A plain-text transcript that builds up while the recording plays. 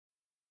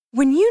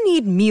When you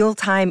need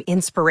mealtime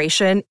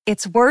inspiration,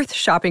 it's worth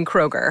shopping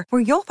Kroger,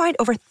 where you'll find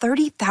over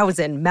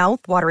 30,000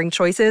 mouth-watering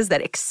choices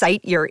that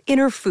excite your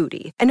inner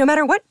foodie. And no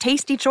matter what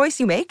tasty choice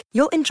you make,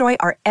 you'll enjoy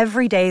our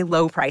everyday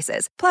low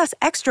prices, plus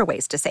extra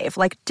ways to save,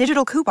 like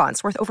digital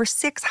coupons worth over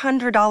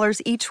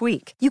 $600 each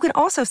week. You can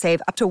also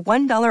save up to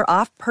 $1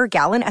 off per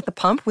gallon at the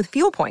pump with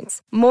fuel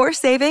points. More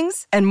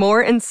savings and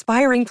more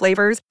inspiring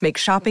flavors make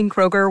shopping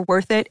Kroger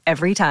worth it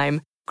every time.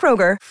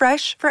 Kroger,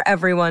 fresh for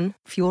everyone.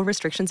 Fuel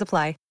restrictions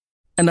apply.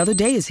 Another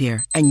day is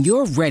here, and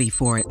you're ready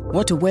for it.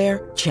 What to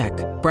wear? Check.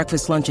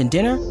 Breakfast, lunch, and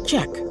dinner?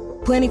 Check.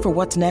 Planning for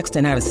what's next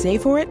and how to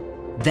save for it?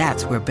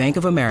 That's where Bank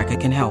of America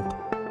can help.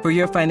 For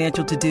your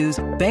financial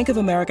to-dos, Bank of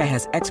America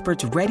has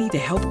experts ready to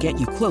help get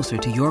you closer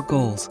to your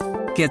goals.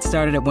 Get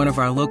started at one of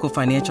our local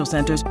financial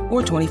centers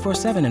or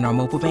 24/7 in our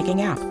mobile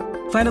banking app.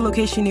 Find a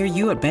location near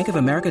you at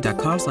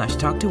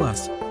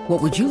bankofamerica.com/talktous.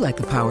 What would you like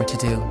the power to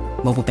do?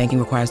 Mobile banking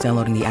requires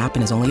downloading the app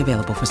and is only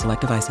available for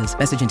select devices.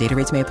 Message and data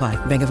rates may apply.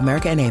 Bank of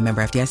America N.A.,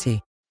 member FDIC.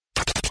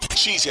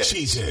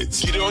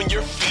 Cheeseheads. Get on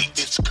your feet.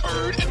 It's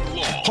Curd and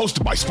Long.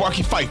 Hosted by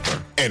Sparky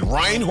Fifer and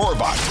Ryan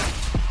Horvath.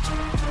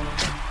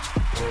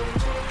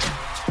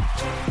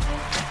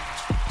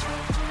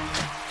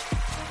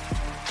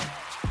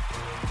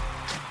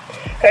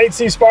 Hey,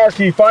 it's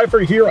Sparky Fifer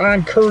here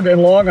on Curd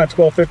and Long on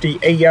 1250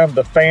 AM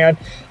The Fan.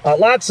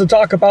 Lots to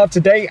talk about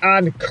today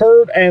on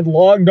Curd and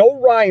Long. No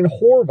Ryan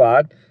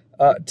Horvath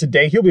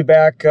today. He'll be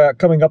back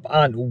coming up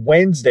on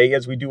Wednesday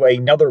as we do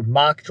another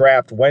mock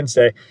draft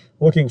Wednesday.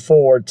 Looking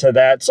forward to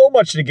that. So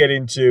much to get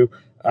into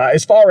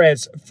as far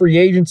as free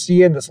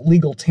agency and this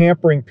legal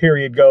tampering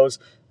period goes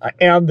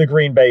and the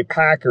Green Bay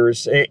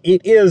Packers.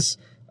 It is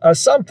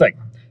something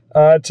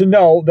to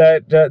know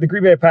that the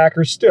Green Bay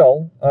Packers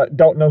still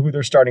don't know who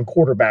their starting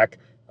quarterback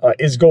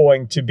is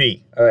going to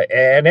be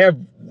and have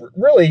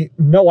really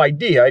no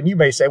idea. And you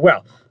may say,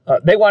 well,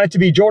 they want it to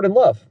be Jordan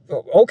Love.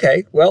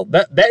 Okay, well,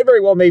 that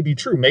very well may be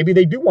true. Maybe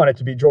they do want it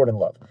to be Jordan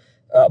Love.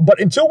 But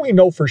until we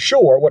know for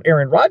sure what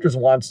Aaron Rodgers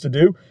wants to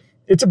do,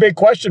 it's a big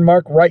question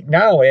mark right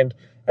now. And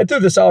I threw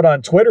this out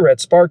on Twitter at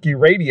Sparky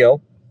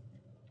Radio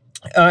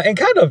and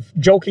kind of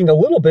joking a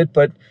little bit,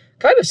 but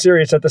kind of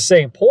serious at the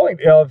same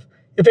point of,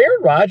 if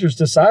Aaron Rodgers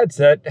decides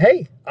that,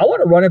 hey, I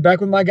want to run it back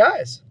with my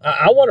guys.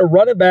 I want to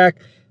run it back.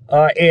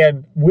 I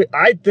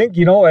think,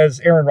 as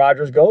Aaron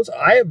Rodgers goes,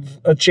 I have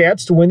a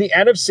chance to win the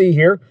NFC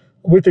here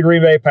with the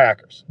Green Bay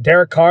Packers.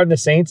 Derek Carr and the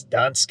Saints,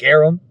 don't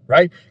scare them,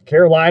 right?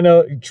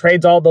 Carolina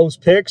trades all those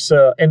picks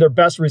and their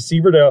best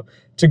receiver to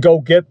go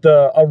get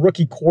a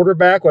rookie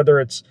quarterback, whether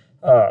it's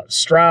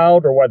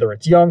Stroud or whether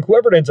it's Young,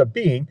 whoever it ends up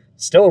being,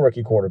 still a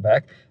rookie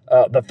quarterback.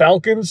 The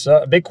Falcons,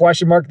 big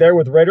question mark there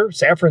with Ritter.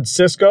 San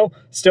Francisco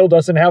still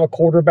doesn't have a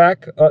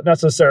quarterback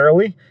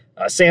necessarily.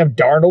 Sam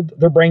Darnold,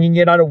 they're bringing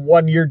in on a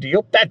one-year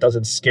deal. That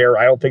doesn't scare,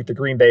 I don't think, the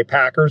Green Bay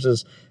Packers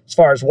as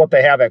far as what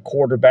they have at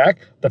quarterback.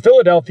 The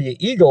Philadelphia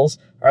Eagles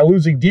are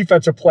losing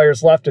defensive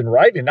players left and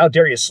right, and now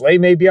Darius Slay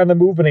may be on the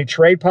move in a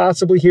trade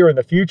possibly here in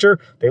the future.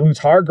 They lose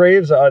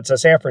Hargraves to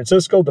San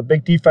Francisco, the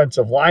big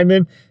defensive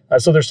lineman.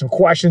 So there's some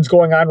questions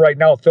going on right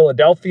now with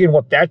Philadelphia and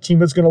what that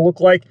team is going to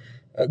look like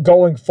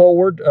going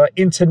forward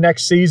into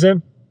next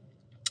season.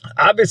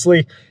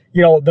 Obviously,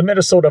 the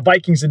Minnesota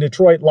Vikings and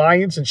Detroit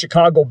Lions and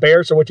Chicago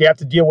Bears are what you have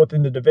to deal with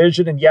in the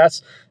division. And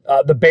yes,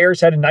 the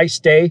Bears had a nice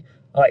day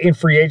in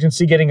free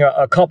agency, getting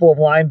a couple of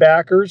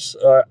linebackers.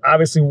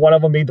 Obviously, one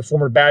of them being the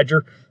former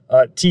Badger,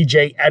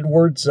 TJ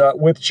Edwards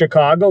with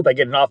Chicago. They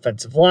get an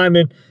offensive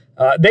lineman.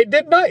 They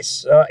did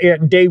nice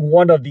in day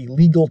one of the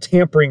legal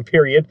tampering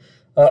period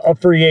of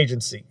free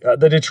agency.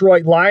 The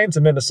Detroit Lions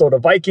and Minnesota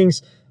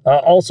Vikings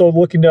also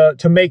looking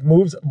to make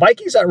moves.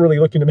 Vikings aren't really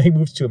looking to make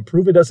moves to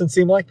improve, it doesn't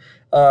seem like,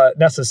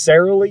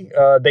 necessarily.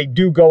 They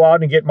do go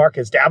out and get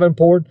Marcus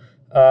Davenport,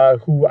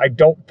 who I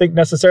don't think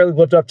necessarily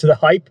lived up to the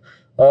hype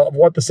of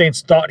what the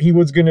Saints thought he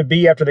was going to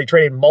be after they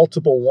traded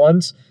multiple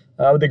ones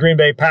with the Green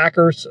Bay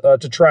Packers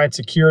to try and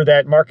secure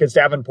that Marcus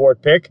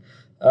Davenport pick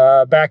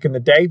back in the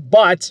day.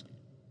 But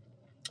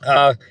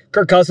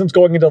Kirk Cousins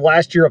going into the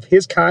last year of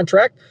his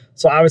contract,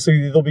 so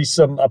obviously there'll be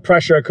some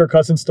pressure on Kirk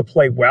Cousins to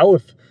play well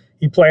if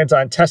he plans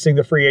on testing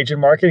the free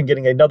agent market and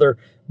getting another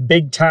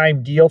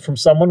big-time deal from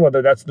someone,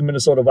 whether that's the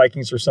Minnesota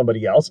Vikings or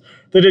somebody else.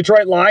 The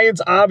Detroit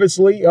Lions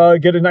obviously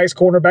get a nice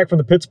cornerback from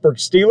the Pittsburgh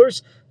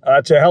Steelers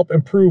to help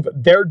improve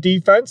their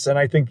defense, and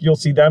I think you'll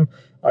see them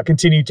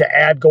continue to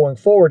add going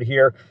forward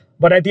here.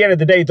 But at the end of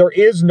the day, there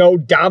is no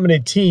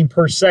dominant team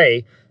per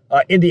se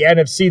in the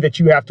NFC that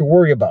you have to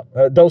worry about.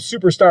 Those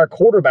superstar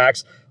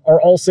quarterbacks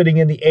are all sitting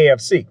in the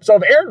AFC. So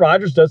if Aaron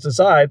Rodgers does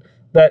decide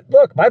that,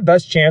 look, my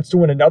best chance to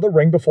win another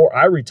ring before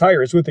I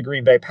retire is with the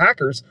Green Bay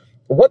Packers,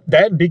 what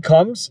then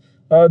becomes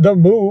the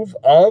move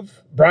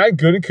of Brian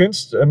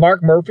Gutekunst,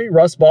 Mark Murphy,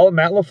 Russ Ball, and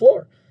Matt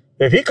LaFleur?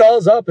 If he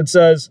calls up and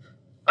says,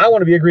 I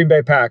want to be a Green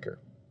Bay Packer,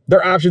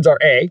 their options are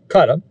A,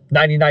 cut him,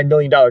 $99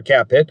 million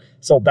cap hit,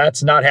 so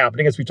that's not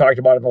happening, as we talked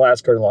about in the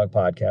last Curd and Long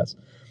podcast.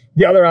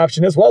 The other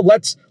option is, well,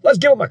 let's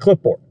give him a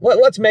clipboard.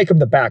 Let's make him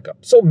the backup.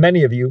 So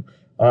many of you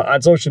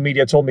on social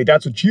media told me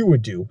that's what you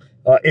would do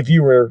if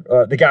you were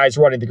the guys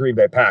running the Green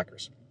Bay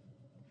Packers.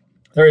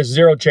 There is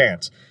zero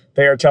chance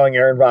they are telling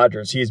Aaron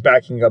Rodgers he's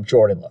backing up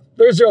Jordan Love.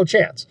 There's zero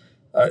chance.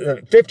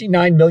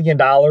 $59 million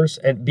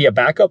and be a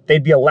backup,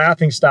 they'd be a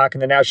laughingstock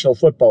in the National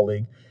Football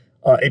League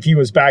if he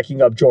was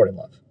backing up Jordan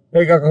Love.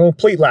 Like a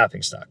complete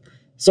laughingstock.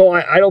 So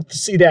I don't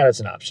see that as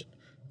an option.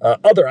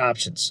 Other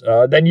options,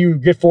 then you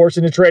get forced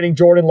into trading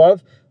Jordan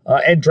Love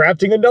and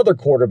drafting another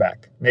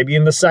quarterback, maybe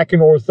in the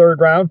second or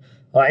third round,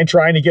 and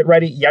trying to get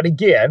ready yet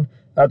again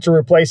to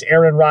replace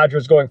Aaron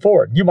Rodgers going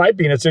forward. You might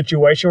be in a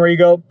situation where you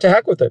go, to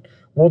heck with it.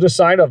 We'll just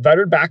sign a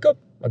veteran backup,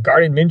 a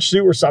Gardner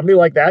Minshew or somebody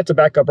like that to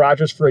back up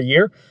Rodgers for a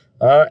year,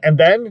 and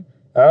then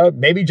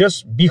maybe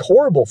just be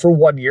horrible for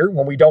 1 year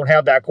when we don't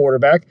have that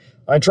quarterback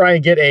and try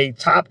and get a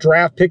top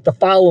draft pick the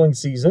following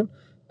season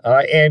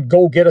and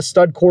go get a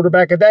stud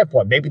quarterback at that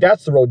point. Maybe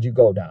that's the road you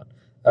go down.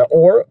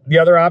 Or the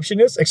other option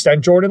is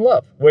extend Jordan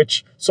Love,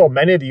 which so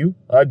many of you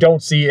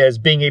don't see as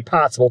being a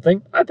possible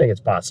thing. I think it's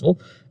possible,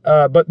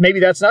 but maybe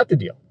that's not the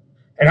deal.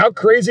 And how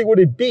crazy would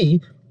it be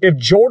if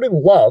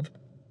Jordan Love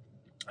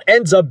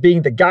ends up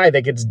being the guy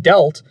that gets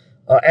dealt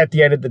at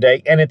the end of the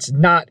day, and it's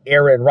not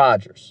Aaron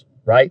Rodgers,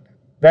 right?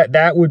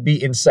 That would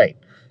be insane.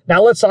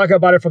 Now let's talk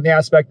about it from the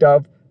aspect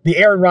of the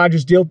Aaron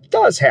Rodgers deal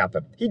does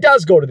happen. He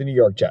does go to the New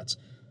York Jets.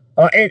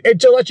 And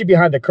to let you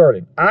behind the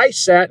curtain, I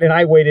sat and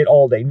I waited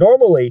all day.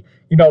 Normally,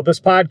 this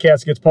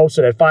podcast gets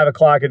posted at 5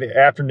 o'clock in the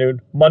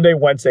afternoon, Monday,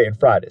 Wednesday, and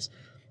Fridays.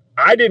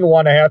 I didn't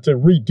want to have to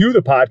redo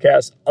the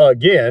podcast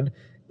again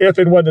if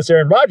and when this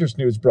Aaron Rodgers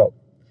news broke.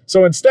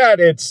 So instead,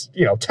 it's,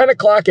 10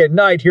 o'clock at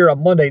night here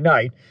on Monday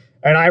night,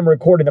 and I'm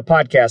recording the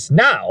podcast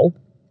now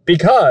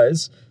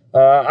because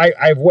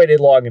I've waited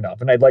long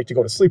enough, and I'd like to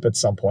go to sleep at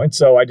some point.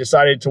 So I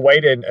decided to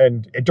wait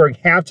and during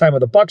halftime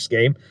of the Bucs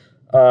game,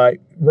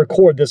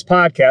 record this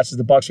podcast as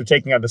the Bucs are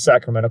taking on the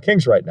Sacramento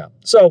Kings right now.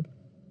 So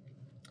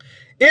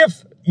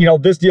if,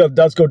 this deal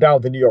does go down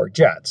with the New York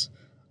Jets,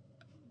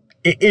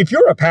 if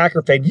you're a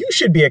Packer fan, you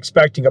should be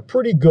expecting a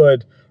pretty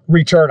good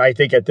return, I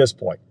think, at this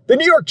point. The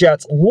New York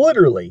Jets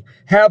literally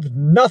have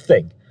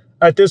nothing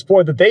at this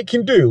point that they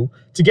can do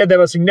to give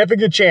them a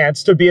significant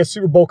chance to be a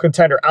Super Bowl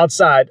contender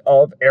outside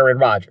of Aaron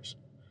Rodgers.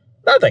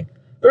 Nothing.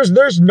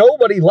 There's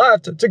nobody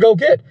left to go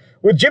get.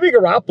 With Jimmy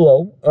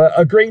Garoppolo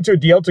agreeing to a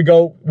deal to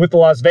go with the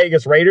Las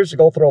Vegas Raiders to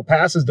go throw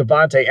passes to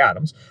Devontae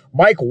Adams,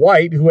 Mike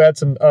White, who had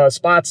some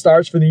spot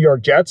starts for the New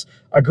York Jets,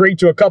 agreed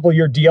to a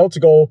couple-year deal to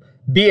go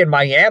be in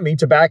Miami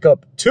to back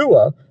up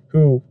Tua,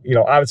 who,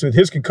 obviously with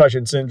his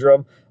concussion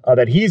syndrome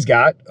that he's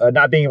got,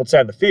 not being able to stay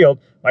on the field,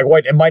 Mike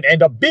White might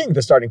end up being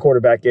the starting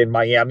quarterback in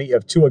Miami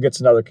if Tua gets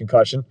another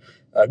concussion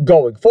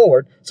going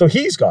forward. So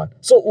he's gone.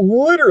 So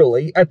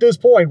literally at this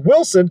point,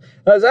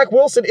 Zach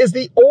Wilson is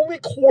the only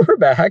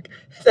quarterback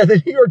that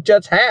the New York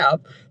Jets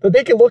have that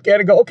they can look at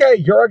and go, okay,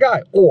 you're our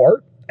guy.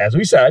 Or, as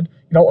we said,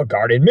 a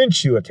Gardner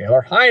Minshew, a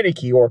Taylor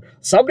Heineke, or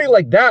somebody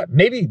like that.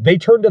 Maybe they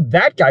turn to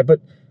that guy, but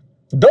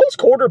those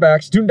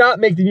quarterbacks do not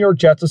make the New York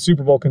Jets a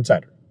Super Bowl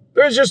contender.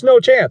 There's just no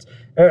chance.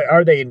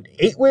 Are they an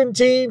 8-win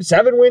team,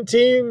 7-win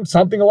team,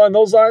 something along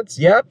those lines?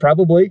 Yeah,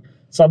 probably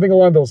something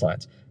along those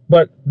lines.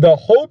 But the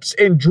hopes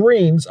and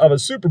dreams of a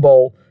Super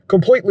Bowl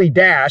completely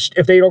dashed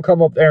if they don't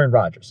come up with Aaron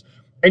Rodgers.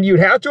 And you'd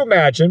have to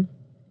imagine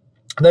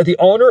that the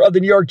owner of the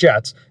New York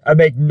Jets, I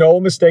make no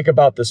mistake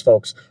about this,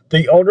 folks,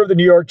 the owner of the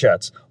New York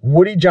Jets,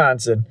 Woody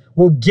Johnson,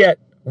 will get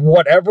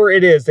whatever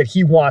it is that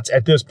he wants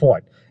at this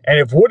point. And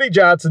if Woody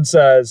Johnson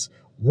says,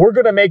 we're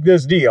going to make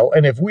this deal,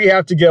 and if we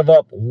have to give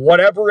up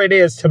whatever it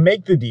is to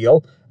make the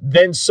deal,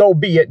 then so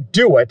be it,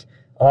 do it,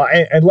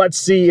 and let's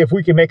see if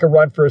we can make a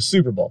run for a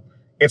Super Bowl.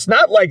 It's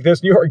not like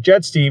this New York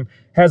Jets team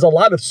has a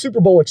lot of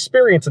Super Bowl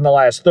experience in the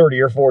last 30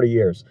 or 40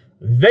 years.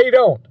 They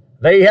don't.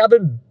 They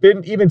haven't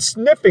been even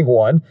sniffing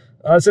one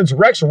since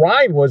Rex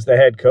Ryan was the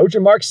head coach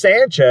and Mark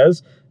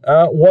Sanchez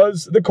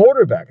was the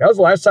quarterback. That was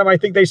the last time I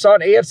think they saw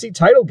an AFC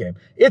title game.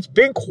 It's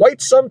been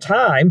quite some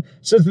time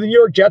since the New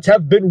York Jets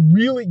have been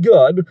really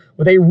good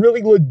with a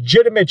really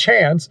legitimate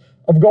chance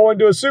of going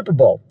to a Super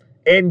Bowl.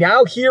 And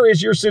now here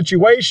is your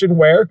situation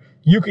where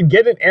you can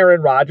get an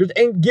Aaron Rodgers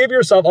and give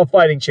yourself a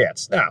fighting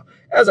chance. Now,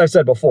 as I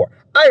said before,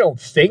 I don't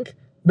think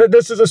that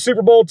this is a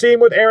Super Bowl team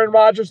with Aaron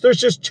Rodgers. There's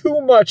just too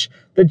much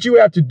that you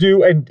have to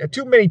do and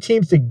too many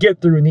teams to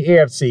get through in the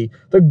AFC.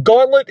 The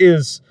gauntlet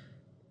is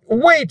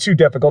way too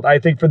difficult, I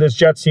think, for this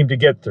Jets team to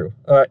get through,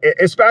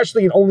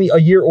 especially in only a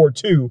year or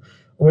two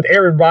with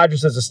Aaron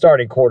Rodgers as a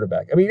starting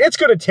quarterback. I mean, it's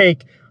going to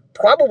take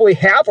probably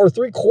half or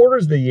 3/4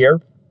 of the year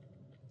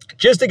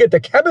just to get the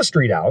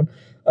chemistry down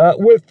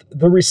with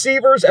the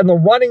receivers and the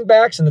running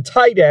backs and the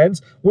tight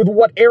ends with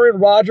what Aaron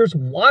Rodgers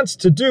wants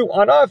to do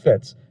on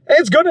offense. And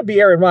it's going to be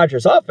Aaron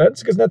Rodgers'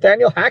 offense because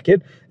Nathaniel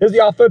Hackett is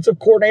the offensive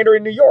coordinator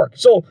in New York.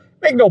 So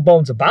make no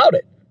bones about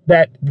it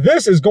that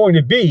this is going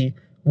to be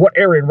what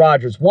Aaron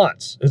Rodgers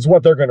wants, is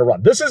what they're going to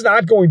run. This is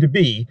not going to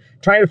be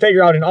trying to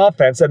figure out an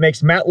offense that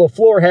makes Matt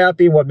LaFleur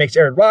happy and what makes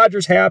Aaron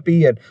Rodgers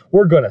happy, and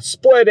we're going to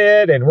split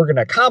it and we're going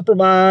to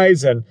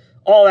compromise and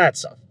all that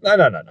stuff.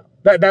 No.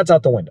 That's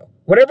out the window.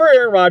 Whatever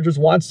Aaron Rodgers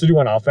wants to do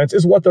on offense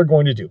is what they're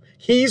going to do.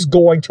 He's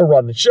going to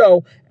run the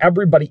show.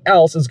 Everybody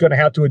else is going to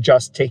have to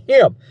adjust to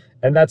him.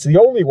 And that's the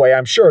only way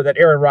I'm sure that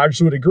Aaron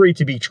Rodgers would agree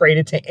to be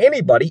traded to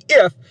anybody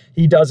if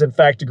he does, in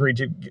fact, agree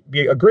to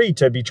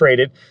be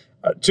traded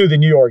to the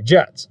New York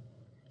Jets.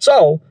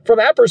 So, from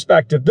that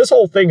perspective, this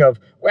whole thing of,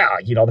 well,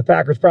 the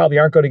Packers probably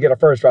aren't going to get a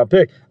first-round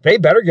pick. They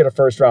better get a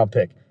first-round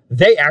pick.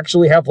 They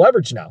actually have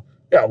leverage now.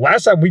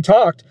 Last time we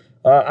talked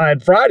on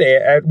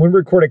Friday when we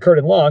recorded Kurt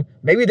and Long,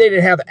 maybe they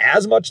didn't have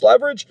as much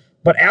leverage,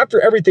 but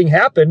after everything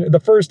happened, the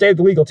first day of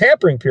the legal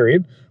tampering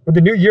period, when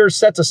the new year's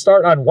set to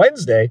start on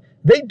Wednesday,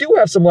 they do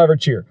have some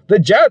leverage here. The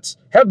Jets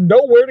have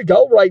nowhere to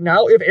go right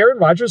now if Aaron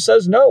Rodgers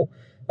says no.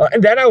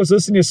 And then I was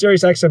listening to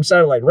SiriusXM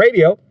Satellite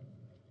Radio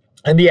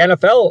and the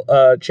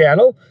NFL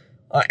channel,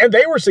 and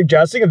they were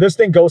suggesting if this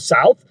thing goes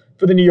south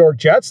for the New York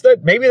Jets,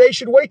 that maybe they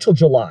should wait till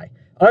July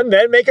and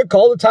then make a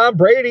call to Tom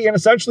Brady and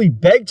essentially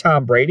beg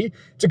Tom Brady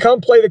to come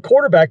play the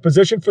quarterback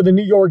position for the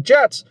New York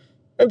Jets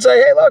and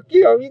say, hey, look,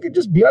 you can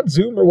just be on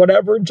Zoom or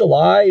whatever in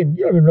July, and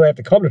you don't even really have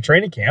to come to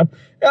training camp.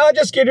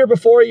 Just get here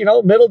before,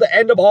 middle to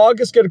end of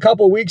August, get a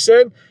couple of weeks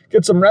in,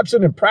 get some reps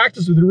in and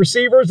practice with the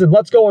receivers, and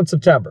let's go in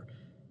September.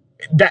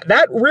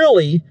 That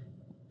really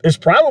is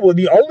probably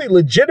the only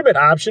legitimate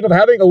option of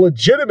having a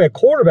legitimate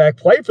quarterback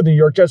play for the New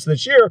York Jets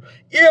this year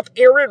if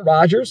Aaron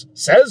Rodgers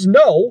says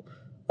no,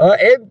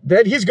 and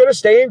that he's going to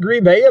stay in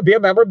Green Bay and be a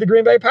member of the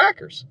Green Bay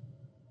Packers.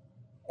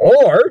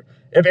 Or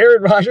if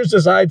Aaron Rodgers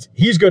decides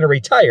he's going to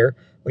retire,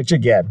 which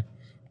again,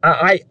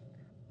 I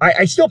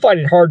still find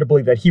it hard to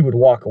believe that he would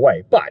walk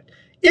away. But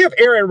if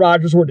Aaron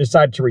Rodgers were to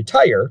decide to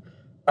retire,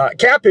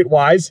 cap hit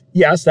wise,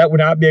 yes, that would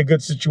not be a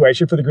good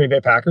situation for the Green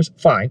Bay Packers.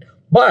 Fine.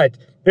 But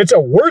it's a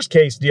worse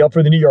case deal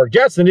for the New York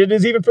Jets than it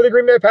is even for the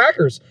Green Bay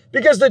Packers,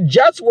 because the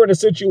Jets were in a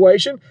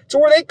situation to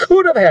where they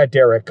could have had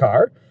Derek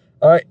Carr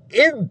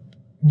in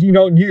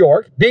New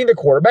York being the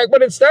quarterback,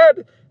 but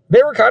instead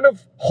they were kind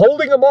of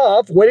holding him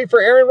off, waiting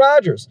for Aaron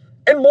Rodgers.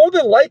 And more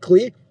than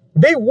likely,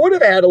 they would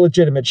have had a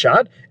legitimate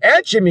shot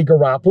at Jimmy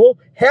Garoppolo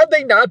had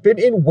they not been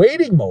in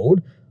waiting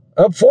mode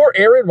for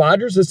Aaron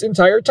Rodgers this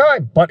entire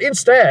time. But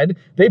instead,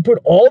 they put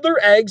all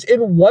their eggs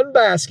in one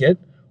basket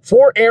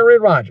for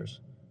Aaron Rodgers.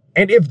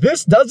 And if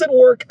this doesn't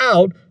work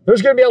out,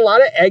 there's going to be a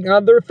lot of egg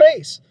on their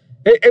face.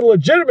 And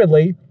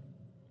legitimately,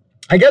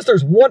 I guess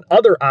there's one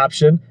other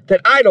option that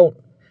I don't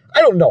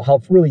know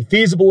how really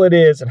feasible it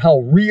is and how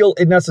real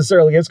it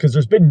necessarily is, because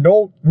there's been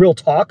no real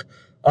talk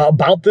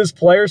about this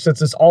player since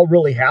this all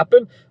really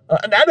happened.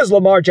 And that is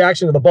Lamar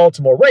Jackson and the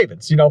Baltimore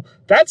Ravens.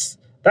 That's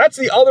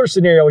the other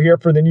scenario here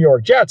for the New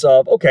York Jets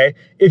of, okay,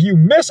 if you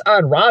miss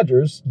on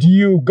Rodgers, do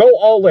you go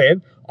all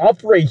in,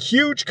 offer a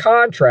huge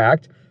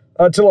contract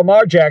to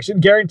Lamar Jackson,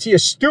 guarantee a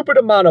stupid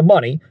amount of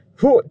money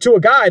to a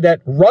guy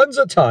that runs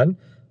a ton,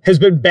 has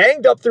been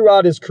banged up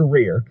throughout his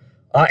career,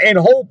 and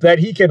hope that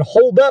he can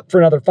hold up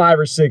for another 5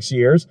 or 6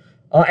 years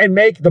and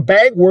make the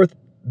bang worth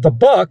the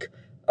buck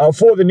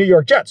for the New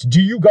York Jets? Do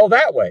you go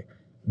that way?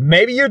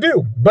 Maybe you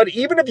do. But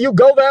even if you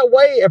go that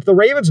way, if the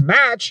Ravens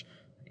match,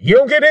 you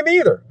don't get him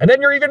either. And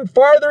then you're even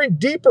farther and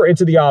deeper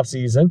into the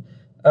offseason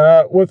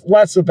with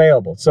less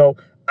available. So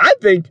I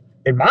think,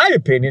 in my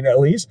opinion at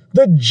least,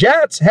 the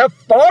Jets have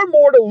far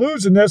more to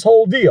lose in this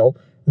whole deal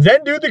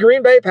than do the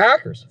Green Bay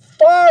Packers.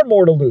 Far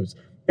more to lose.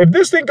 If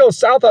this thing goes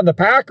south on the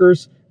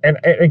Packers, and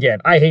again,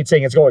 I hate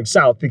saying it's going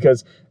south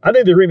because I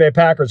think the Green Bay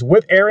Packers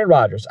with Aaron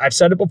Rodgers, I've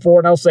said it before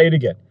and I'll say it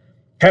again,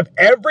 have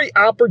every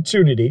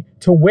opportunity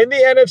to win the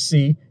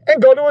NFC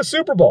and go to a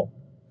Super Bowl.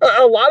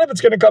 A lot of it's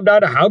going to come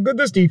down to how good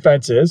this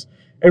defense is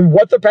and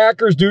what the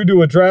Packers do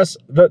to address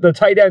the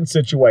tight end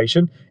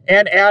situation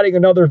and adding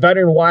another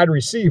veteran wide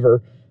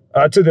receiver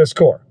to this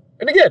core.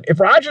 And again, if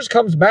Rodgers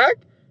comes back,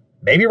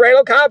 maybe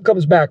Randall Cobb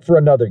comes back for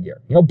another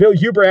year. Bill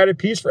Huber had a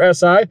piece for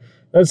SI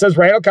that says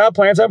Randall Cobb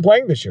plans on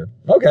playing this year.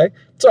 Okay,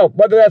 so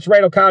whether that's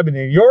Randall Cobb in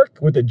New York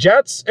with the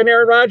Jets and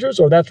Aaron Rodgers,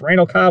 or that's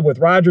Randall Cobb with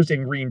Rodgers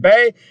in Green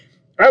Bay,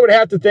 I would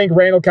have to think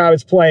Randall Cobb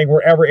is playing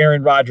wherever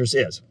Aaron Rodgers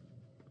is.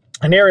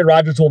 And Aaron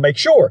Rodgers will make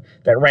sure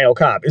that Randall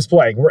Cobb is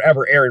playing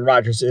wherever Aaron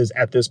Rodgers is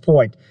at this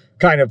point,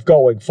 kind of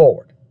going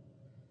forward.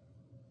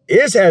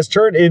 This has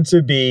turned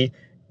into be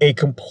a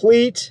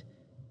complete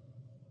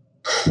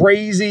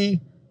crazy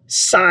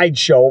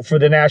sideshow for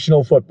the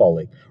National Football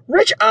League.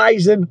 Rich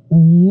Eisen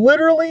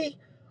literally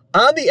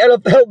on the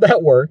NFL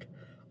Network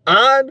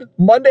on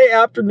Monday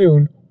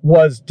afternoon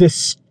was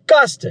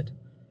disgusted.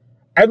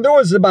 And there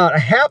was about a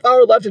half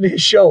hour left in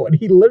his show, and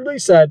he literally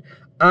said,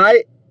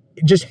 I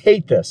just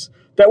hate this,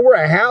 that we're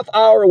a half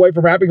hour away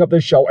from wrapping up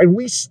this show, and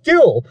we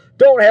still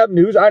don't have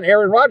news on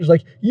Aaron Rodgers.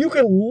 Like, you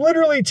can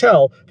literally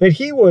tell that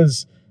he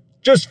was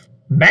just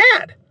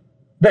mad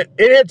that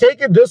it had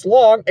taken this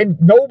long and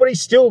nobody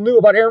still knew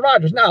about Aaron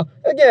Rodgers. Now,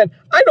 again,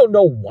 I don't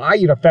know why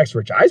it affects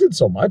Rich Eisen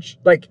so much.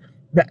 Like,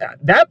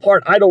 that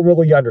part I don't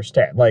really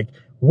understand. Like,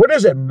 what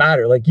does it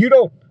matter? Like,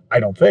 I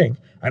don't think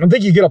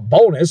you get a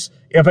bonus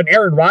if an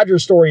Aaron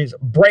Rodgers story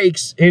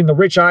breaks in the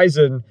Rich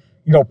Eisen,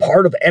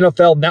 part of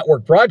NFL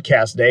Network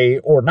broadcast day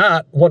or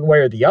not, one way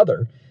or the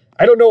other.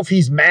 I don't know if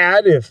he's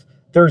mad if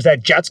there's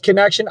that Jets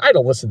connection. I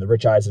don't listen to the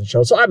Rich Eisen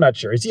show, so I'm not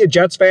sure. Is he a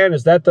Jets fan?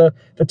 Is that the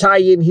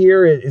tie-in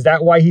here? Is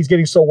that why he's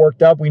getting so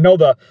worked up? We know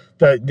the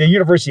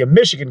University of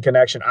Michigan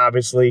connection,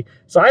 obviously.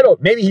 So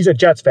maybe he's a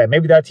Jets fan.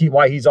 Maybe that's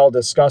why he's all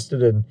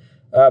disgusted and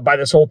by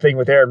this whole thing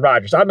with Aaron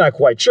Rodgers. I'm not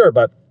quite sure,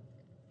 but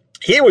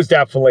he was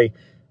definitely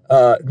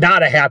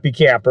not a happy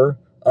camper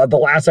the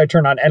last I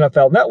turned on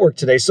NFL Network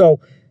today. So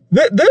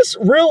this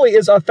really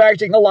is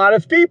affecting a lot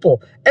of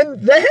people. And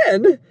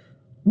then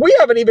we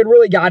haven't even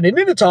really gotten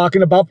into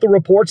talking about the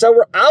reports that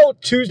were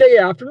out Tuesday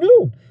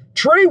afternoon.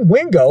 Trey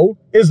Wingo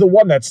is the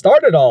one that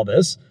started all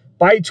this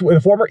by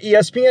the former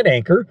ESPN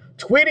anchor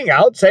tweeting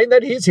out saying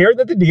that he's hearing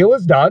that the deal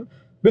is done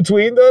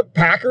between the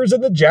Packers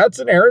and the Jets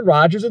and Aaron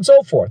Rodgers and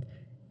so forth.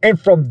 And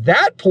from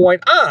that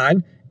point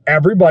on,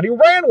 everybody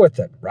ran with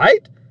it,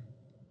 right?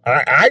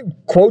 I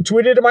quote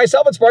tweeted to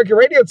myself at Sparky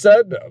Radio and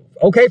said,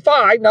 okay,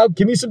 fine, now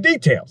give me some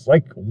details.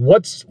 Like,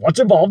 what's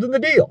involved in the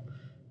deal?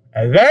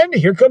 And then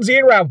here comes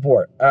Ian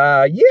Rappaport.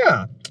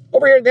 Yeah,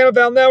 over here at the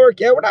NFL Network,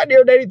 yeah, we're not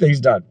hearing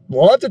anything's done.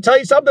 We'll have to tell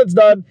you something's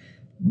done,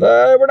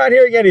 but we're not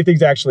hearing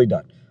anything's actually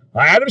done.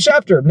 Adam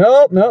Schefter,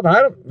 no,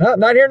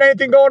 not hearing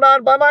anything going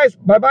on by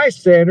my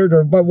standard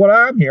or by what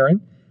I'm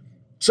hearing.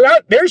 So now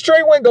there's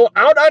Trey Wingo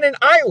out on an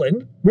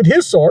island with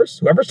his source,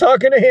 whoever's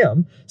talking to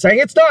him, saying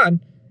it's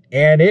done,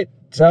 and it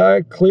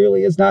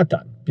clearly is not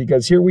done,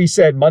 because here we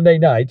said Monday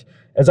night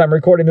as I'm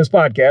recording this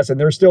podcast, and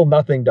there's still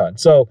nothing done.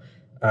 So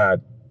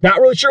not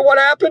really sure what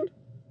happened.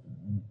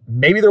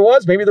 Maybe there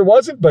was, maybe there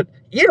wasn't, but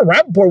Ian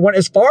Rappaport went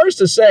as far as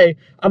to say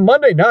on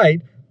Monday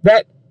night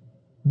that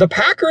the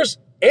Packers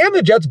and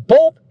the Jets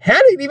both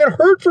hadn't even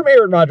heard from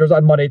Aaron Rodgers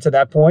on Monday to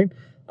that point.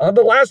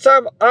 The last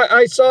time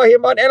I saw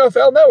him on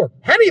NFL Network,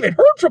 hadn't even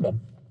heard from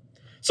him.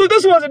 So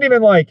this wasn't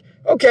even like,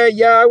 okay,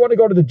 yeah, I want to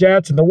go to the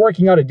Jets and they're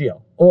working out a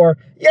deal. Or,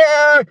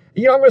 yeah,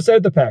 I'm going to stay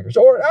at the Packers.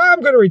 Or,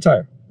 I'm going to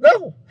retire.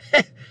 No.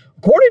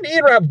 According to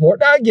Ian Rappaport,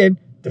 now again,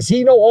 does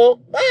he know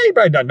all? He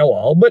probably doesn't know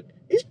all, but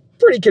he's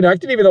pretty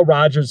connected, even though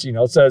Rodgers,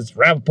 says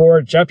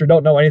Rappaport, Schefter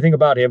don't know anything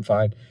about him,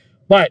 fine.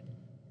 But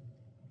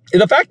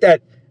the fact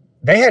that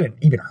they hadn't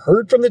even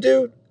heard from the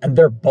dude, and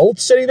they're both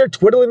sitting there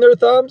twiddling their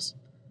thumbs,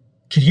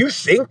 can you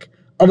think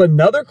of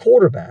another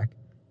quarterback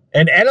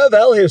in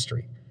NFL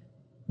history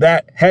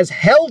that has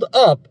held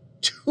up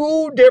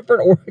two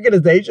different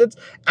organizations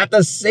at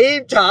the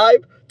same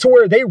time to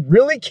where they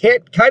really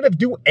can't kind of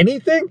do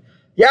anything?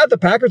 Yeah, the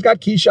Packers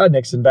got Keyshawn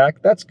Nixon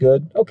back. That's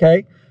good.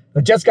 Okay.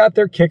 The Jets got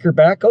their kicker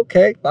back.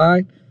 Okay,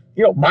 fine.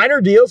 Minor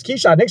deals.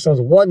 Keyshawn Nixon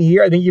was 1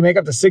 year. I think you make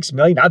up to $6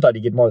 million. I thought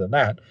he'd get more than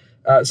that.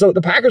 So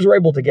the Packers were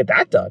able to get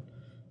that done.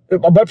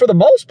 But for the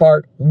most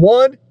part,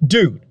 one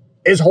dude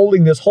is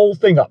holding this whole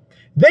thing up.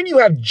 Then you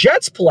have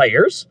Jets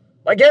players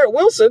like Garrett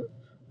Wilson,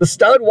 the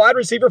stud wide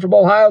receiver from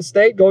Ohio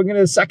State going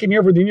into his second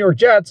year for the New York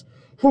Jets,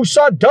 who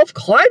saw Dov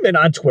Kleiman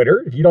on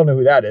Twitter. If you don't know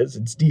who that is,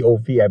 it's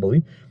D-O-V, I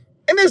believe.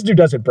 And this dude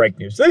doesn't break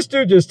news. This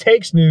dude just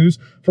takes news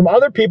from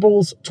other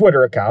people's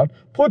Twitter account,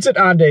 puts it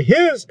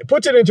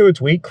into a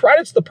tweet,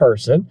 credits the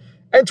person,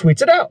 and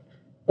tweets it out.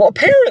 Well,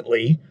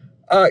 apparently,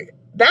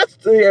 that's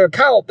the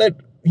account that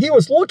he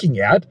was looking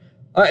at.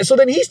 So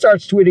then he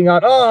starts tweeting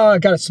out, I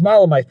got a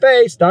smile on my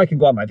face. Now I can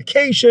go on my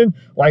vacation.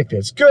 Life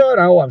is good.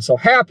 Oh, I'm so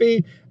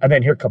happy. And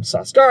then here comes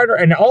Sauce Gardner.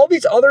 And all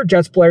these other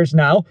Jets players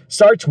now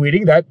start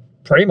tweeting that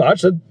pretty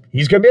much that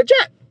he's going to be a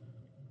Jet.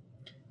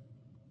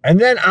 And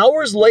then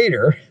hours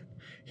later,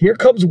 here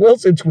comes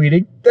Wilson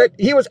tweeting that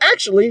he was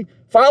actually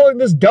following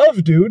this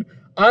Dove dude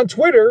on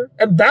Twitter.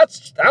 And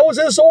that was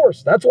his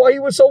source. That's why he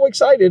was so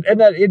excited. And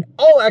that in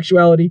all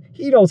actuality,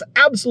 he knows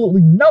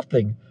absolutely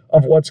nothing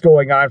of what's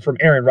going on from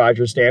Aaron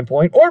Rodgers'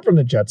 standpoint or from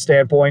the Jets'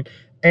 standpoint,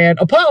 and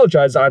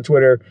apologized on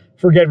Twitter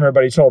for getting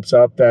everybody's hopes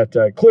up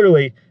that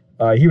clearly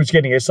he was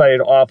getting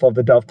excited off of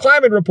the Dov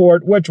Kleiman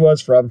report, which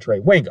was from Trey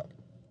Wingo.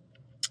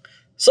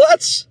 So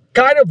that's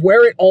kind of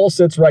where it all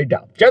sits right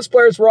now. Jets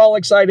players were all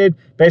excited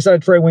based on a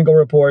Trey Wingo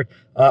report.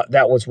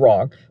 That was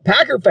wrong.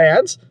 Packer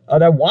fans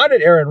that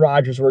wanted Aaron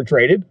Rodgers were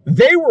traded.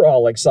 They were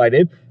all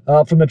excited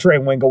from the Trey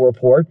Wingo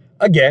report.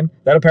 Again,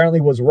 that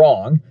apparently was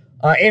wrong.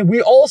 And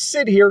we all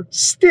sit here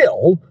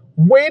still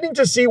waiting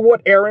to see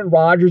what Aaron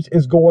Rodgers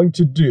is going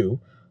to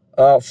do,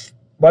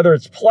 whether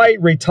it's play,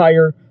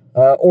 retire,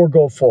 or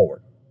go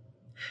forward.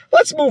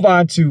 Let's move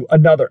on to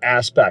another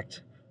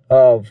aspect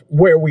of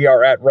where we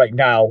are at right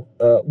now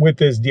with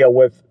this deal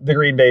with the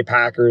Green Bay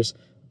Packers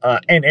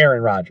and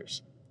Aaron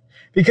Rodgers.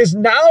 Because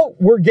now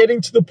we're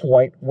getting to the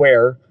point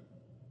where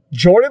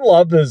Jordan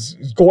Love is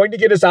going to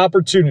get his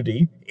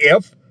opportunity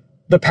if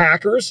the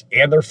Packers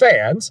and their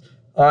fans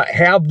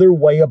have their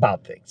way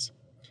about things.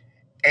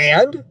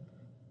 And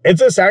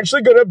it's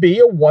essentially going to be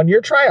a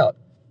one-year tryout.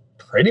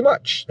 Pretty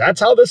much. That's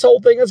how this whole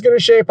thing is going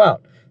to shape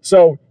out.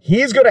 So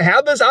he's going to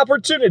have this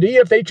opportunity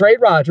if they trade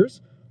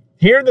Rodgers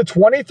here in the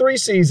 23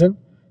 season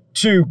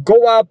to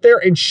go out there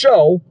and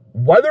show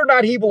whether or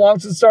not he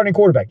belongs as the starting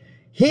quarterback.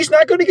 He's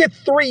not going to get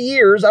 3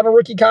 years on a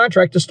rookie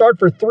contract to start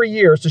for 3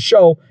 years to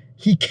show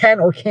he can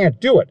or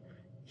can't do it.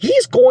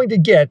 He's going to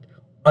get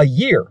a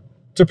year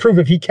to prove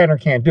if he can or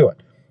can't do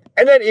it.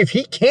 And then if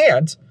he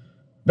can't,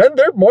 then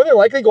they're more than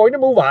likely going to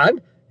move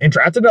on and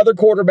draft another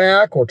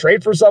quarterback or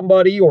trade for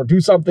somebody or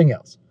do something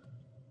else.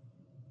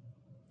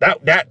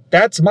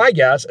 That's my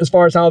guess as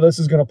far as how this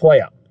is going to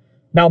play out.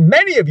 Now,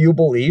 many of you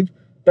believe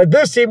that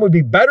this team would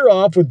be better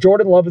off with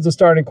Jordan Love as a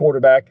starting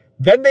quarterback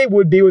than they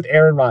would be with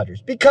Aaron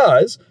Rodgers,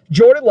 because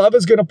Jordan Love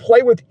is going to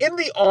play within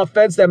the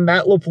offense that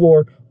Matt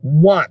LaFleur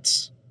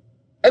wants,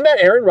 and that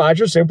Aaron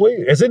Rodgers simply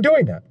isn't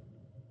doing that.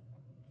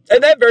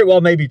 And that very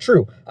well may be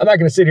true. I'm not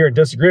going to sit here and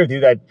disagree with you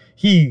that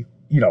he,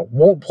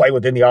 won't play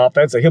within the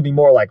offense, that he'll be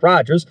more like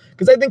Rodgers,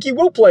 because I think he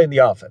will play in the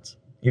offense.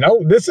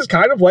 This is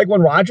kind of like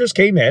when Rodgers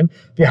came in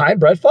behind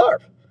Brett Favre.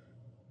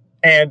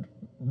 And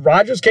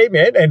Rodgers came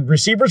in and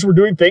receivers were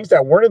doing things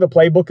that weren't in the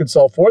playbook and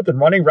so forth and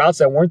running routes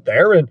that weren't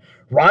there. And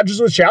Rodgers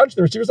was challenging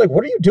the receivers like,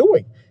 what are you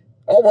doing?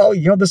 Oh,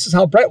 well, this is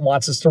how Brett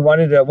wants us to run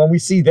it when we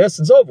see this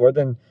and so forth.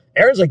 And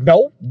Aaron's like,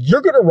 no,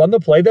 you're going to run the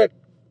play that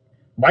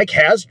Mike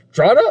has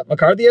drawn up.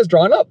 McCarthy has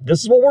drawn up.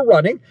 This is what we're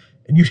running.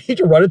 And you need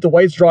to run it the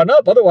way it's drawn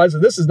up. Otherwise,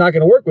 this is not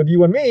going to work with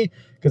you and me,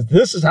 because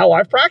this is how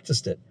I've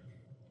practiced it.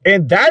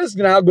 And that is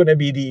now going to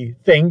be the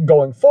thing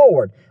going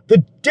forward. The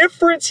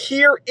difference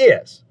here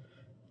is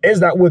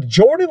that with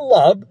Jordan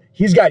Love,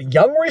 he's got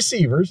young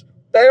receivers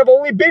that have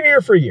only been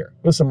here for a year.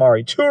 With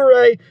Samori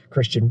Toure,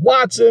 Christian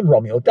Watson,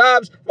 Romeo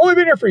Doubs, only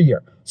been here for a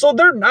year. So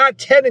they're not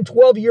 10 and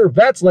 12-year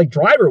vets like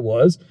Driver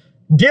was,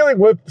 dealing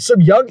with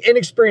some young,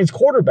 inexperienced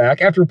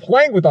quarterback after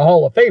playing with a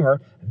Hall of Famer,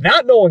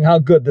 not knowing how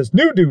good this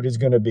new dude is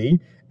going to be,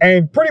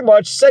 and pretty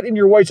much set in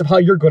your ways of how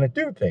you're going to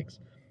do things.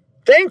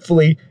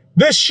 Thankfully,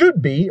 this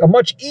should be a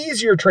much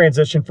easier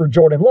transition for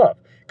Jordan Love,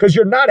 because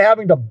you're not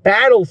having to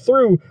battle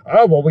through,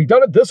 we've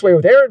done it this way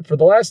with Aaron for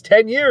the last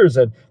 10 years,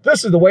 and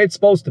this is the way it's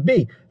supposed to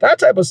be. That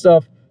type of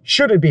stuff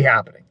shouldn't be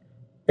happening.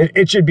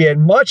 It should be a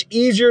much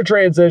easier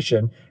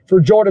transition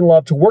for Jordan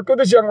Love to work with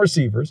his young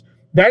receivers.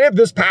 Then if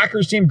this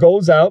Packers team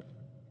goes out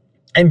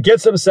and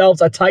gets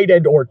themselves a tight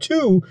end or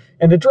two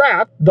in the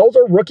draft, those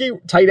are rookie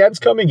tight ends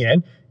coming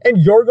in, and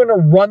you're going to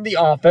run the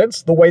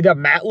offense the way that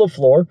Matt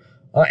LaFleur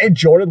and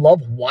Jordan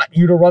Love want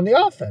you to run the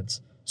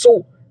offense.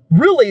 So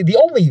really, the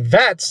only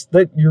vets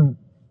that you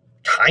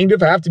kind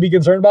of have to be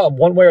concerned about in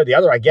one way or the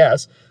other, I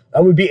guess,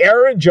 would be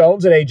Aaron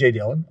Jones and A.J.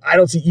 Dillon. I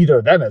don't see either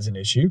of them as an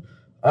issue.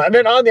 And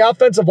then on the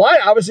offensive line,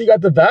 obviously you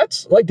got the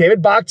vets like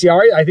David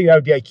Bakhtiari. I think that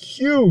would be a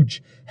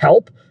huge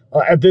help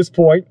at this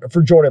point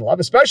for Jordan Love,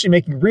 especially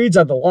making reads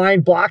on the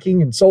line,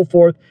 blocking and so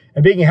forth,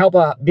 and being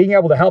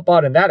able to help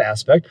out in that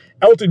aspect.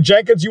 Elton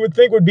Jenkins, you would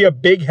think, would be a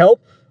big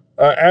help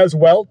as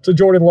well to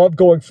Jordan Love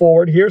going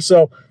forward here.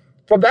 So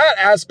from that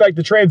aspect,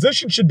 the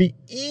transition should be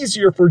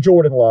easier for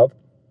Jordan Love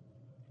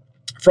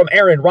from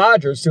Aaron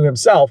Rodgers to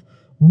himself,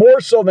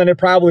 more so than it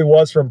probably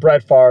was from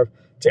Brett Favre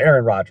to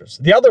Aaron Rodgers.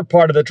 The other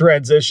part of the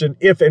transition,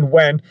 if and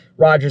when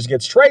Rodgers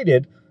gets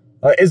traded,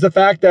 is the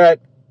fact that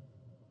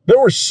there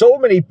were so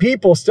many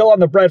people still on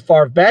the Brett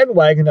Favre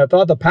bandwagon that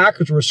thought the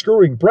Packers were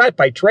screwing Brett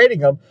by trading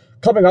him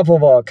coming off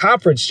of a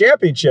conference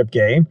championship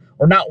game,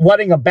 or not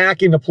letting him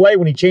back into play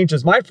when he changed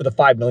his mind for the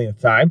 5 millionth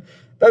time.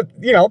 That,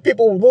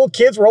 little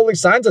kids were holding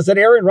signs that said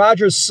Aaron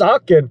Rodgers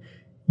sucked, and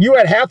you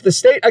had half the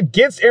state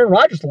against Aaron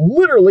Rodgers,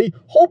 literally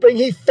hoping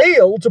he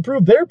failed to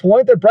prove their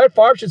point that Brett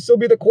Favre should still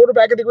be the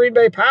quarterback of the Green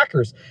Bay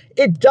Packers.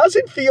 It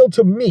doesn't feel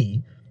to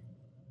me,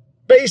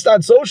 based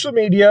on social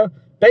media,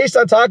 based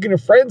on talking to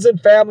friends and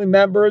family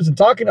members and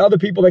talking to other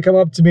people that come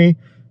up to me,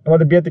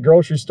 whether it be at the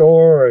grocery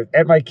store or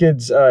at my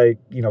kids,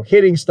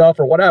 hitting stuff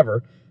or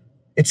whatever,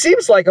 it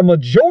seems like a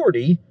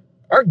majority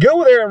are good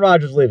with Aaron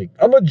Rodgers leaving.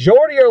 A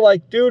majority are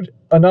like, dude,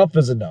 enough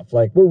is enough.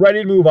 Like, we're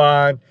ready to move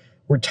on.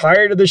 We're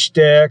tired of the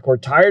shtick. We're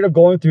tired of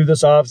going through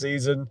this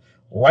offseason.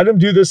 Let him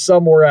do this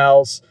somewhere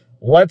else.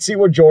 Let's see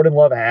what Jordan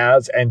Love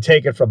has and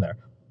take it from there.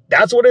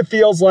 That's what it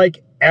feels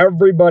like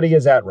everybody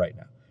is at right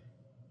now.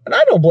 And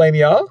I don't blame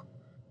y'all.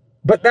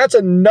 But that's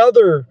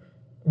another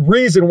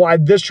reason why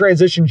this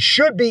transition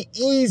should be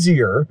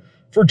easier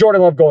for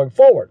Jordan Love going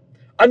forward.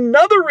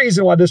 Another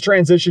reason why this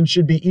transition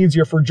should be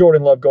easier for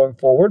Jordan Love going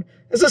forward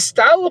is a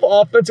style of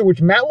offense in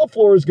which Matt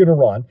LaFleur is going to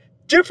run,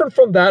 different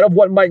from that of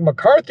what Mike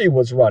McCarthy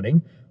was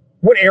running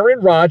when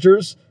Aaron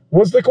Rodgers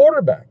was the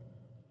quarterback.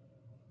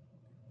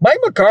 Mike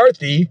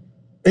McCarthy,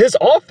 his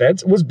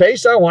offense was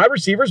based on wide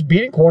receivers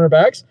beating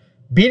cornerbacks,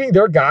 beating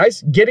their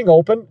guys, getting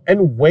open,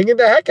 and winging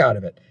the heck out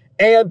of it.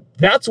 And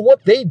that's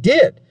what they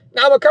did.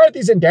 Now,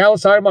 McCarthy's in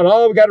Dallas talking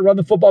about, we got to run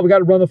the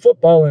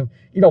football. And,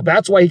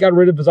 that's why he got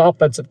rid of his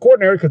offensive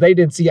coordinator, because they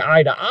didn't see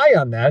eye to eye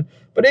on that.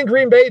 But in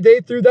Green Bay, they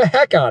threw the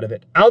heck out of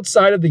it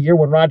outside of the year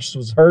when Rodgers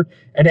was hurt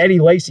and Eddie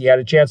Lacy had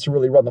a chance to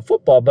really run the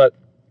football. But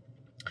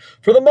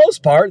for the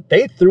most part,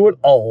 they threw it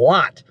a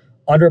lot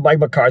under Mike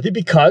McCarthy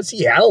because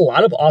he had a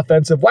lot of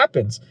offensive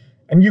weapons.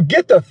 And you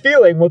get the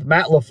feeling with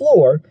Matt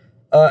LaFleur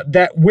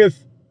that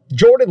with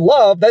Jordan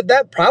Love,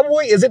 that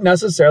probably isn't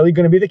necessarily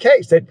going to be the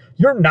case, that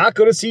you're not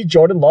going to see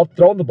Jordan Love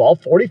throwing the ball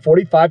 40,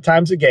 45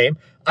 times a game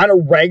on a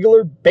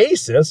regular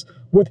basis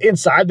with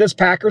inside this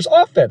Packers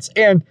offense.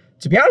 And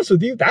to be honest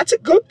with you, that's a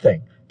good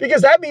thing,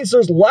 because that means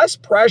there's less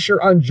pressure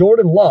on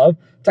Jordan Love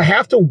to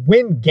have to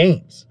win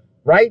games,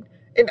 right?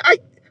 And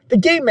the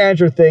game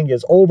manager thing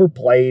is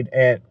overplayed,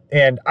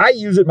 and I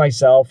use it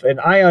myself, and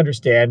I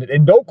understand it,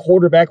 and no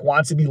quarterback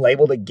wants to be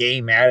labeled a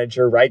game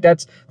manager, right?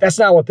 That's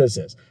not what this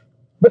is.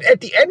 But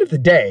at the end of the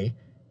day,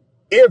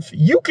 if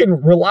you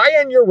can rely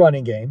on your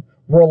running game,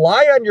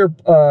 rely on your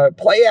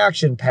play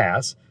action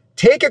pass,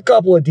 take a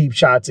couple of deep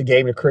shots a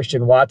game to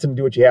Christian Watson,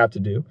 do what you have to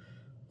do,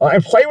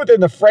 and play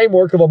within the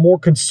framework of a more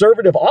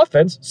conservative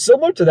offense,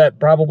 similar to that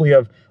probably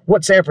of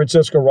what San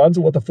Francisco runs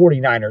and what the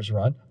 49ers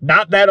run,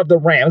 not that of the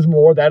Rams,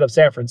 more that of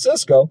San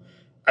Francisco,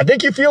 I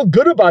think you feel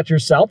good about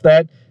yourself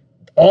that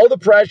all the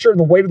pressure and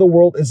the weight of the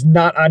world is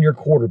not on your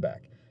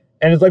quarterback.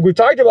 And it's like we've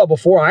talked about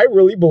before, I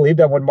really believe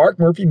that when Mark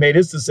Murphy made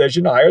his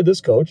decision to hire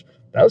this coach,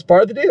 that was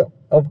part of the deal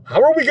of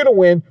how are we going to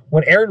win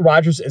when Aaron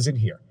Rodgers isn't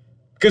here?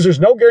 Because there's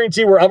no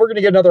guarantee we're ever going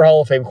to get another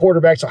Hall of Fame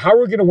quarterback. So how are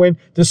we going to win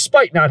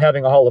despite not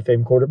having a Hall of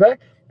Fame quarterback?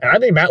 And I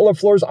think Matt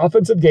LaFleur's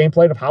offensive game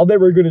plan of how they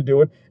were going to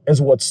do it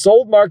is what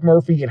sold Mark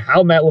Murphy and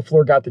how Matt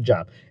LaFleur got the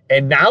job.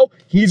 And now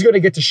he's going to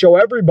get to show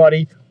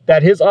everybody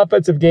that his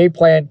offensive game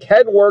plan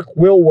can work,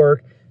 will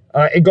work,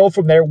 and go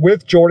from there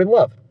with Jordan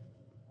Love.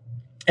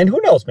 And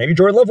who knows, maybe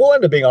Jordan Love will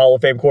end up being a Hall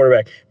of Fame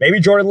quarterback. Maybe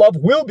Jordan Love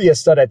will be a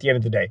stud at the end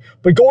of the day.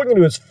 But going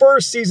into his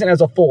first season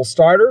as a full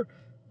starter,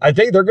 I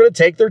think they're going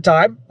to take their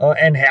time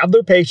and have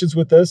their patience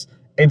with this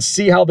and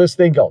see how this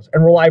thing goes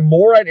and rely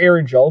more on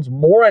Aaron Jones,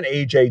 more on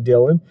A.J.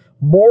 Dillon,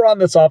 more on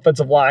this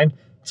offensive line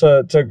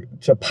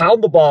to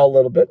pound the ball a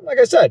little bit. Like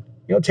I said,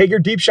 take your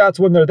deep shots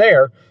when they're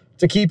there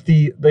to keep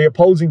the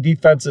opposing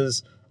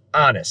defenses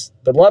honest.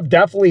 But Love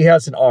definitely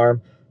has an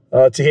arm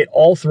to hit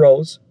all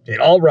throws, to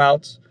hit all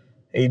routes.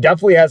 He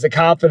definitely has the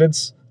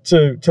confidence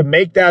to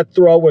make that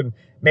throw. And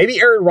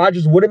maybe Aaron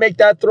Rodgers wouldn't make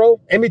that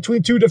throw in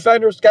between two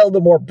defenders, got a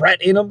little more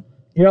Brett in him,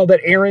 that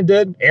Aaron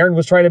did. Aaron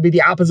was trying to be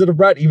the opposite of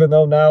Brett, even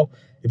though now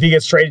if he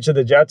gets traded to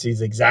the Jets, he's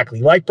exactly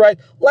like Brett.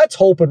 Let's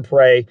hope and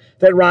pray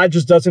that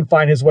Rodgers doesn't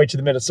find his way to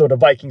the Minnesota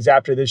Vikings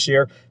after this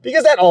year,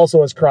 because that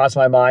also has crossed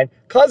my mind.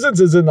 Cousins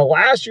is in the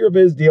last year of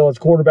his deal as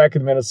quarterback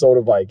of the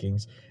Minnesota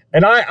Vikings.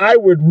 And I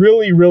would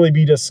really, really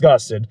be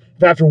disgusted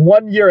if after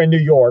 1 year in New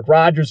York,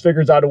 Rodgers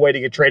figures out a way to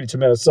get traded to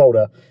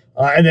Minnesota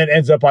and then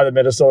ends up by the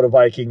Minnesota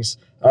Vikings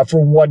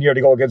for 1 year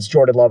to go against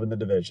Jordan Love in the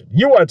division.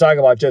 You want to talk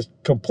about just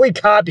complete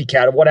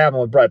copycat of what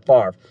happened with Brett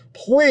Favre.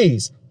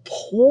 Please,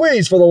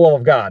 please, for the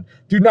love of God,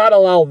 do not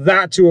allow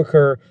that to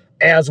occur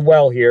as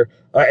well here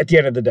at the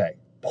end of the day.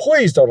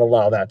 Please don't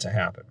allow that to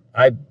happen.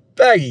 I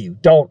beg you,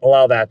 don't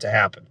allow that to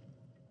happen.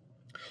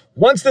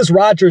 Once this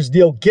Rodgers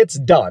deal gets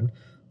done,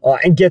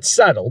 and gets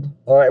settled,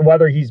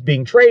 whether he's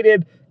being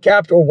traded,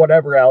 capped, or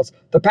whatever else,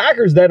 the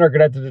Packers then are going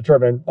to have to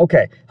determine,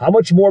 okay, how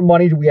much more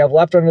money do we have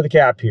left under the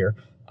cap here,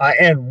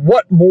 and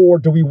what more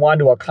do we want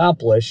to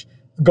accomplish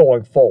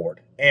going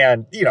forward?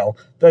 And,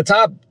 the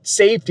top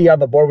safety on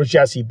the board was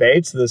Jesse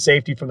Bates, the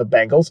safety from the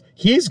Bengals.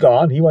 He's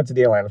gone. He went to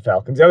the Atlanta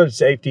Falcons. The other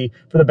safety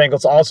for the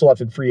Bengals also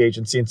left in free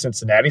agency in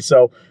Cincinnati,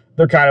 so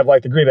they're kind of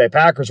like the Green Bay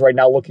Packers right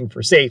now looking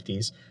for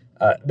safeties.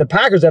 The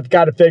Packers have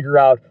got to figure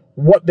out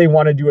what they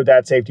want to do at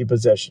that safety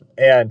position.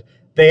 And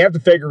they have to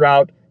figure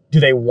out, do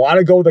they want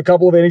to go with a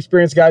couple of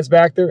inexperienced guys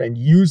back there and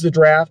use the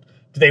draft?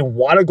 Do they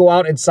want to go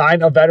out and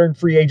sign a veteran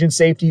free agent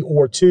safety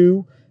or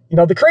two?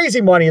 The crazy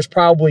money is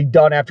probably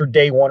done after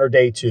day one or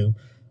day two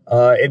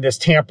in this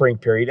tampering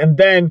period. And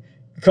then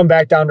come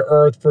back down to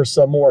earth for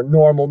some more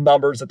normal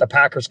numbers that the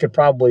Packers could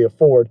probably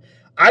afford.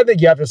 I think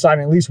you have to sign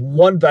at least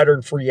one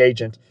veteran free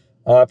agent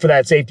for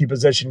that safety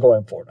position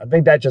going forward. I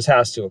think that just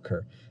has to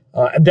occur.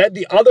 And then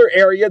the other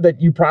area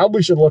that you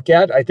probably should look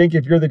at, I think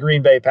if you're the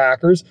Green Bay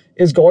Packers,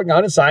 is going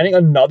on and signing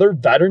another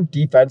veteran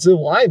defensive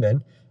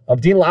lineman.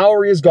 Dean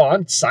Lowry is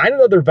gone. Sign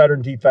another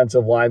veteran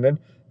defensive lineman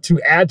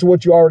to add to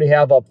what you already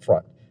have up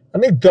front. I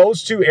think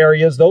those two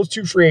areas, those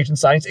two free agent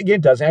signings, again,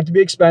 doesn't have to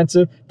be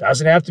expensive,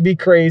 doesn't have to be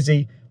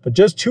crazy, but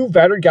just two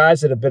veteran guys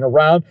that have been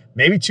around,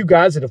 maybe two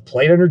guys that have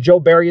played under Joe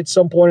Barry at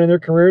some point in their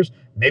careers.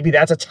 Maybe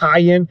that's a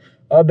tie-in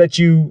that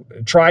you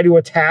try to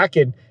attack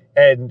and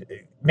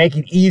make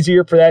it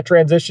easier for that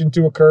transition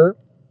to occur.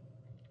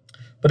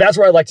 But that's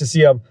where I'd like to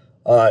see him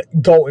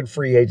go in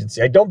free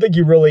agency. I don't think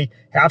you really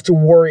have to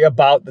worry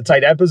about the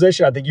tight end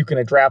position. I think you can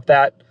address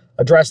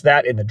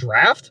that in the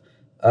draft.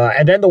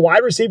 And then the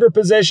wide receiver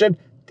position,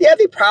 I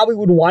think probably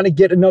would want to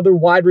get another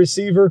wide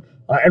receiver.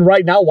 And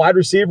right now, wide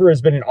receiver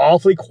has been an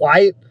awfully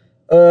quiet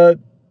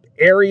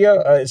area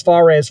as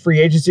far as free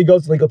agency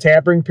goes, legal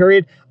tampering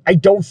period. I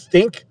don't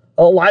think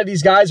a lot of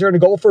these guys are going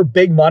to go for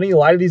big money. A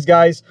lot of these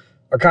guys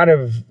are kind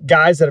of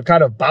guys that have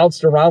kind of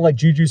bounced around like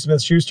Juju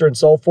Smith-Schuster and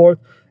so forth.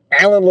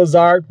 Allen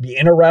Lazard, be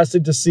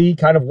interested to see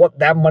kind of what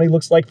that money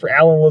looks like for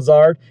Allen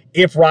Lazard.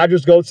 If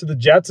Rodgers goes to the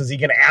Jets, is he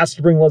going to ask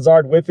to bring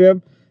Lazard with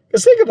him?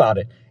 Because think about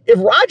it. If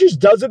Rodgers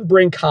doesn't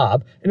bring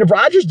Cobb, and if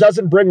Rodgers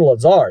doesn't bring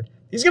Lazard,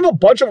 he's going to have a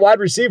bunch of wide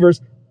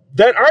receivers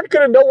that aren't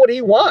going to know what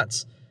he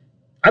wants.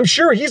 I'm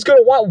sure he's going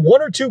to want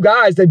one or two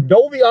guys that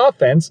know the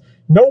offense,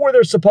 know where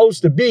they're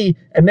supposed to be,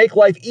 and make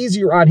life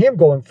easier on him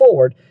going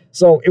forward.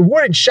 So it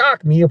wouldn't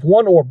shock me if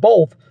one or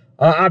both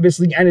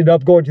obviously ended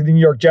up going to the New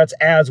York Jets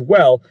as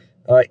well,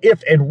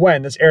 if and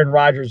when this Aaron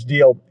Rodgers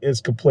deal is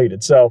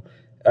completed. So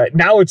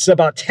Now it's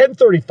about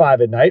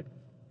 10:35 at night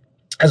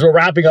as we're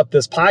wrapping up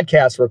this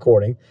podcast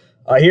recording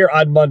here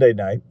on Monday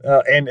night.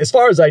 And as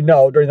far as I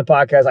know, during the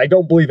podcast, I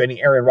don't believe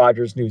any Aaron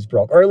Rodgers news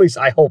broke, or at least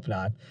I hope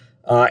not.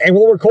 And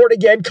we'll record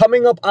again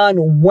coming up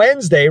on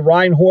Wednesday,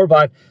 Ryan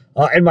Horvath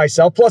and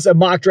myself, plus a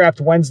mock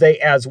draft Wednesday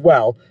as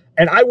well.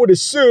 And I would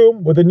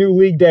assume with a new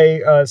league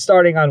day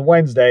starting on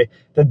Wednesday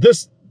that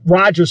this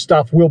Rodgers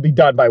stuff will be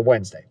done by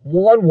Wednesday.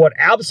 One would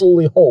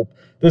absolutely hope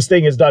this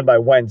thing is done by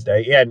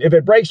Wednesday. And if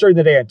it breaks during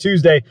the day on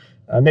Tuesday,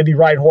 maybe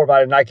Ryan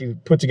Horvath and I can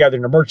put together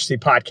an emergency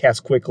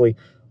podcast quickly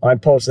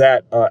and post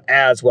that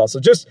as well. So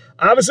just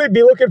obviously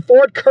be looking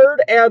forward,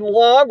 Curd and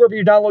Long, wherever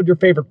you download your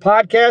favorite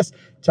podcast.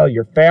 Tell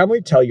your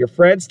family, tell your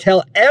friends,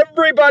 tell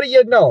everybody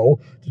you know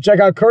to check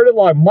out Curd and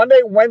Long.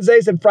 Monday,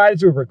 Wednesdays, and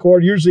Fridays we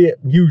record.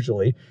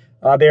 Usually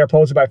they are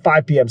posted by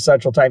 5 p.m.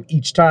 Central Time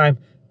each time.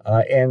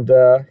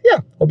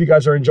 Hope you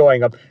guys are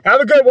enjoying them. Have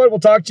a good one. We'll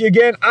talk to you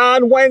again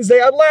on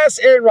Wednesday, unless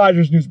Aaron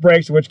Rodgers news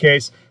breaks, in which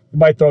case we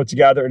might throw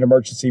together an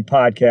emergency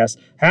podcast.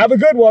 Have a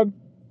good one.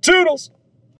 Toodles.